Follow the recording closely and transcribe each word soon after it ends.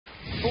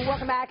Well,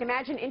 welcome back.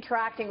 Imagine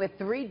interacting with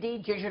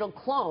 3D digital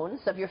clones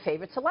of your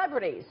favorite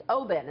celebrities.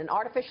 ObEN, an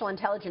artificial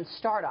intelligence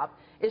startup,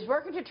 is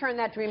working to turn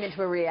that dream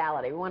into a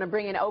reality. We want to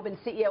bring in ObEN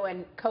CEO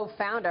and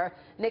co-founder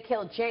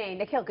Nikhil Jain.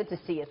 Nikhil, good to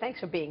see you. Thanks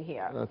for being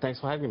here.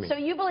 Thanks for having me. So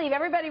you believe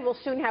everybody will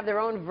soon have their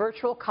own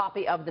virtual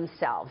copy of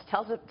themselves.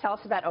 Tell us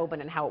about ObEN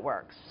and how it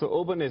works. So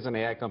ObEN is an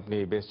AI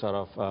company based out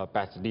of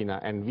Pasadena,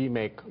 and we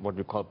make what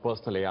we call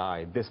personal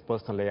AI. This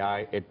personal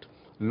AI, it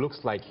looks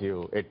like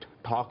you, it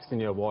talks in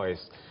your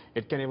voice,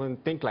 it can even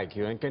think like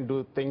you, and can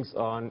do things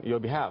on your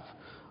behalf.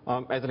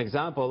 As an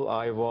example,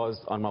 I was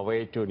on my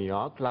way to New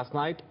York last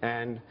night,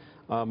 and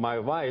my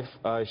wife,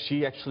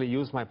 she actually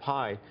used my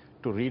Pi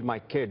to read my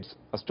kids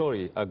a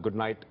story, a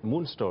goodnight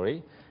moon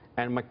story,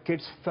 and my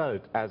kids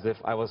felt as if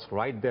I was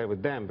right there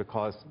with them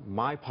because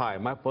my Pi,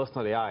 my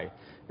personal AI,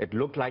 it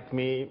looked like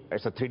me,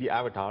 it's a 3D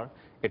avatar,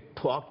 it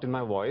talked in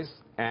my voice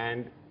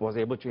and was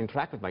able to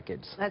interact with my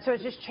kids. And so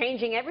it's just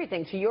changing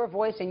everything to your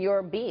voice and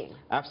your being.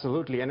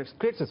 Absolutely, and it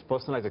creates this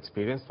personalized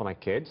experience for my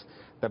kids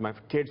that my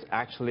kids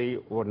actually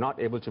were not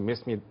able to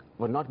miss me,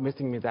 were not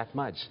missing me that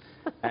much,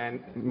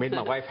 and made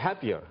my wife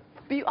happier.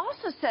 But you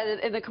also said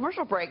in the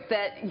commercial break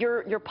that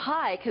your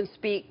Pi can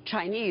speak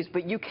Chinese,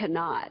 but you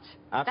cannot.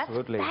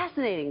 Absolutely. That's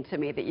fascinating to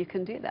me that you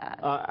can do that.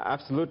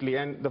 Absolutely,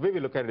 and the way we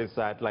look at it is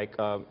that, like,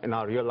 in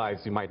our real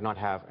lives, we might not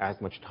have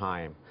as much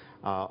time,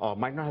 or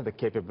might not have the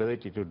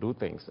capability to do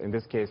things. In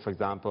this case, for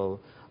example,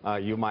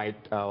 you might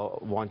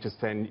want to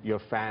send your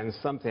fans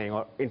something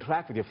or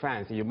interact with your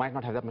fans, and you might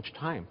not have that much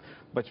time.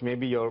 But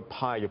maybe your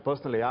Pi, your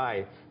personal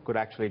AI, could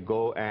actually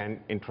go and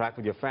interact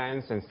with your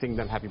fans and sing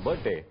them happy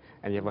birthday,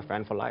 and you have a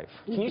fan for life.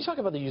 Can you talk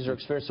about the user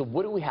experience? So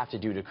what do we have to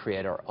do to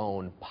create our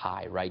own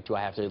Pi, right? Do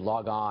I have to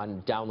log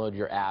on, download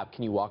your app?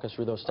 Can you walk us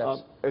through those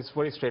steps? It's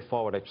very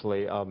straightforward,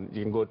 actually. You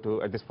can go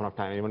to, at this point of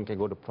time, anyone can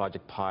go to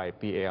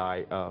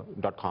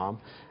projectpi.com,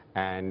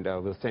 and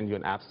we'll send you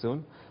an app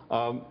soon.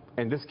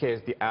 In this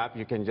case, the app,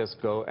 you can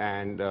just go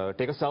and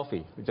take a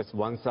selfie, just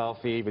one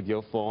selfie with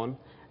your phone,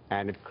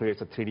 and it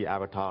creates a 3D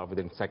avatar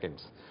within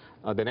seconds.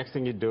 The next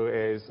thing you do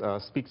is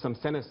speak some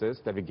sentences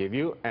that we give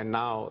you, and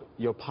now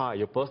your Pi,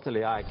 your personal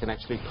AI, can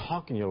actually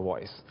talk in your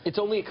voice. It's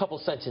only a couple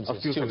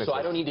sentences, sentences. So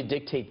I don't need to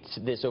dictate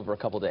this over a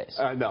couple days.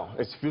 No,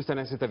 it's a few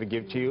sentences that we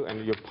give to you,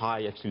 and your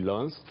Pi actually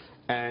learns.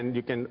 And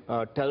you can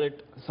tell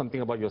it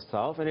something about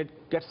yourself, and it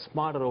gets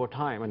smarter over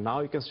time. And now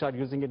you can start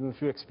using it in a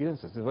few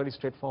experiences. It's very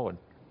straightforward.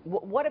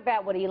 What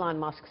about what Elon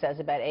Musk says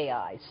about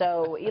AI?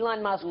 So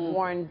Elon Musk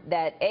warned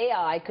that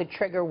AI could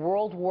trigger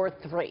World War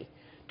III.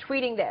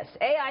 Tweeting this,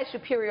 AI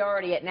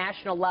superiority at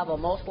national level,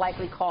 most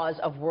likely cause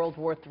of World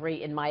War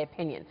III, in my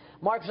opinion.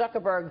 Mark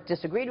Zuckerberg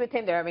disagreed with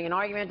him. They're having an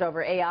argument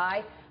over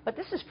AI. But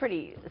this is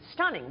pretty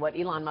stunning, what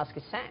Elon Musk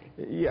is saying.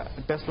 Yeah,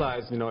 Tesla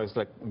is, is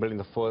like building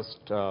the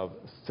first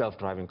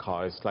self-driving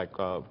car. It's like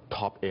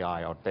top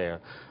AI out there.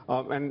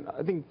 And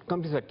I think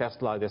companies like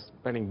Tesla, they're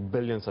spending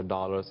billions of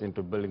dollars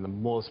into building the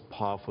most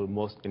powerful,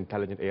 most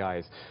intelligent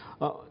AIs.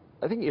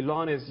 I think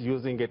Elon is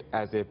using it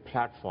as a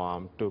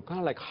platform to kind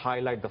of like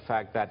highlight the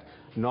fact that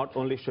not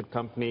only should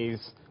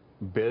companies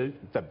build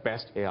the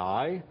best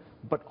AI,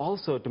 but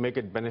also to make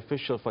it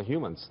beneficial for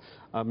humans,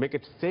 make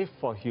it safe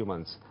for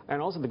humans. And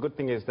also the good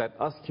thing is that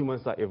us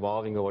humans are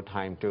evolving over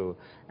time too,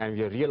 and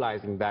we are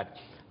realizing that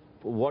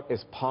what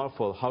is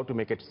powerful, how to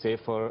make it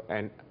safer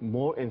and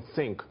more in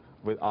sync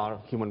with our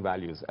human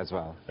values as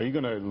well. Are you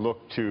going to look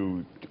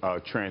to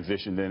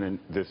transition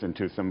this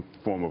into some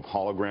form of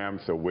hologram?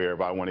 So where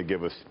if I want to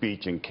give a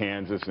speech in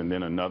Kansas and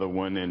then another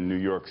one in New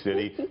York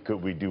City,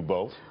 could we do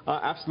both?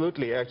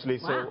 Absolutely, actually.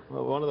 Wow.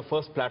 So one of the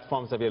first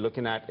platforms that we're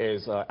looking at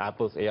is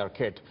Apple's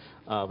ARKit,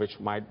 which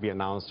might be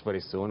announced very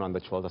soon on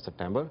the 12th of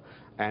September.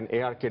 And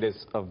ARKit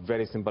is a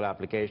very simple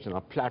application, a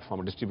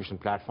platform, a distribution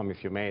platform,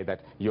 if you may, that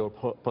your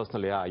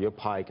personal AI, your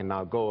Pi, can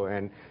now go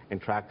and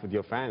interact with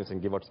your fans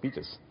and give out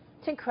speeches.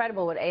 It's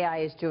incredible what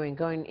AI is doing,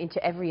 going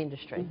into every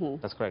industry.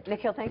 That's correct.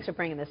 Nikhil, thanks for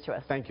bringing this to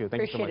us. Thank you.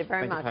 Thank you so much. Appreciate it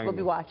very much. We'll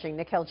be watching.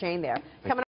 Nikhil Jain there. Coming